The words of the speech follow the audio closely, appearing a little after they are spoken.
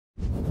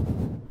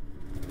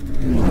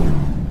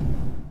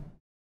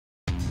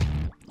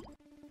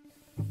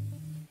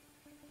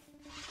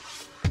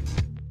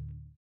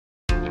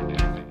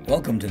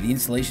Welcome to the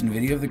installation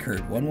video of the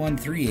CURT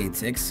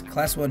 11386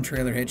 Class 1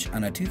 trailer hitch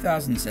on a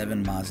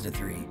 2007 Mazda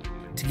 3.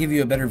 To give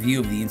you a better view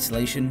of the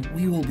installation,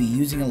 we will be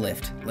using a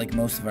lift. Like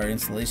most of our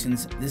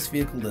installations, this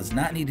vehicle does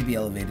not need to be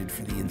elevated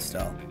for the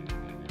install.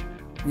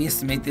 We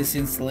estimate this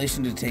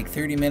installation to take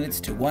 30 minutes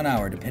to 1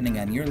 hour depending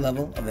on your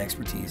level of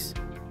expertise.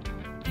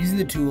 These are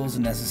the tools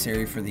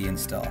necessary for the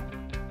install.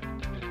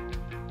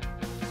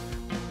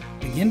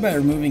 Begin by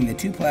removing the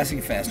two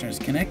plastic fasteners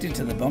connected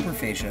to the bumper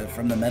fascia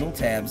from the metal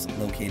tabs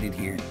located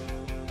here.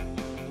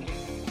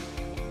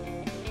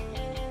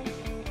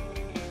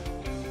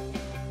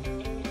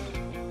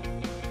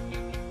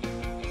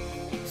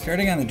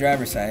 Starting on the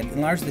driver's side,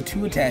 enlarge the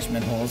two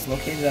attachment holes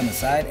located on the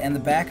side and the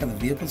back of the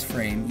vehicle's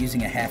frame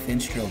using a 1/2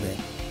 inch drill bit.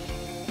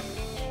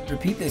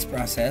 Repeat this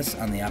process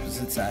on the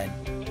opposite side.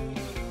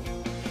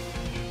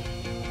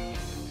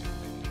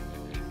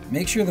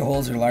 Make sure the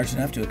holes are large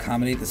enough to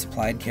accommodate the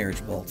supplied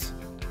carriage bolts.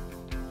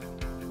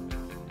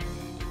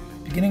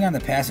 Beginning on the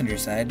passenger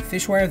side,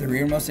 fish wire the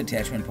rearmost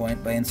attachment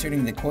point by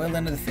inserting the coiled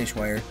end of the fish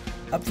wire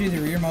up through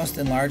the rearmost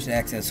enlarged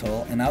access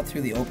hole and out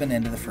through the open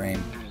end of the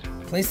frame.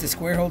 Place the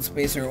square hole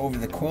spacer over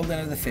the coiled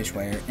end of the fish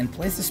wire and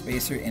place the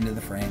spacer into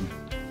the frame.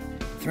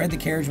 Thread the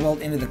carriage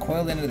bolt into the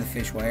coiled end of the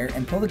fish wire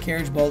and pull the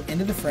carriage bolt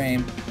into the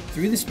frame,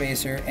 through the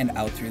spacer, and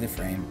out through the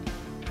frame.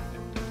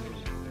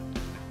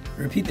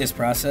 Repeat this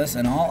process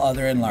on all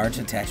other enlarged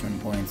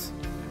attachment points.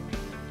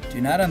 Do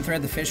not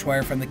unthread the fish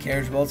wire from the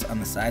carriage bolts on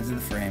the sides of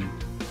the frame.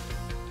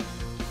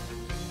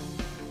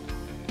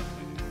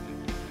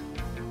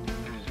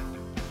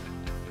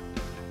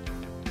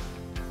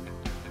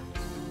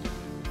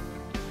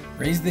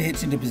 Raise the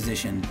hitch into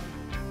position.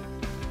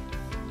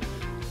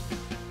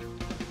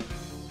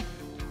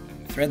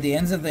 Thread the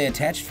ends of the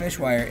attached fish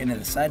wire into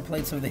the side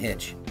plates of the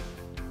hitch.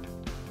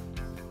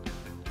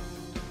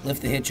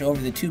 Lift the hitch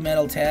over the two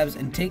metal tabs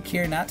and take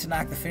care not to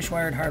knock the fish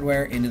wired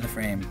hardware into the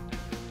frame.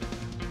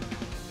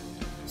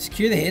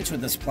 Secure the hitch with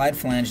the supplied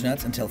flange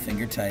nuts until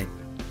finger tight.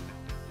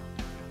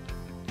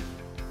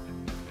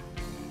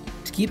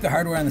 To keep the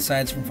hardware on the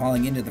sides from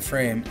falling into the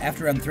frame,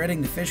 after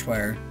unthreading the fish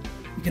wire,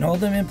 you can hold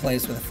them in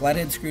place with a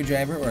flathead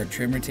screwdriver or a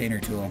trim retainer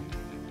tool.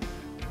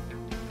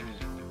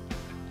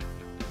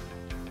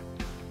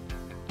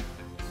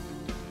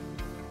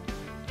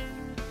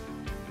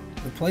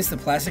 Replace the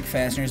plastic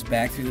fasteners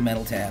back through the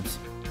metal tabs.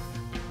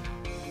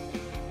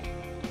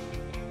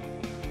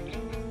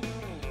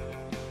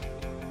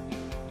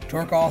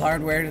 Torque all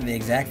hardware to the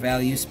exact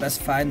value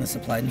specified in the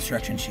supplied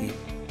instruction sheet.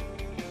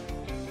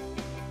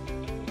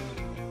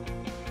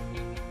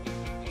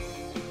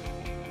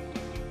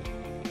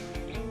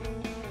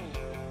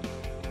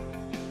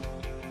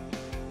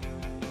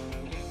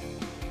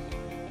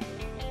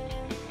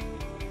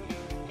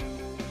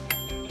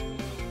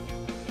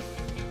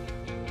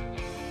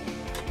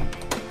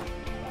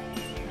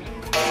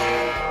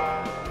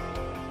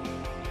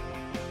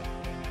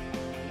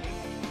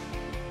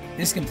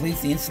 This completes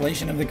the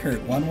installation of the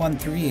CURT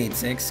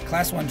 11386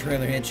 Class 1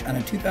 trailer hitch on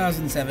a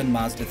 2007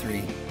 Mazda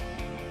 3.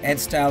 Add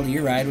style to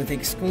your ride with the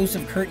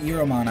exclusive CURT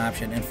Euromount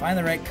option and find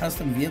the right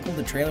custom vehicle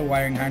to trailer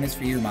wiring harness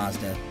for your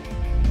Mazda.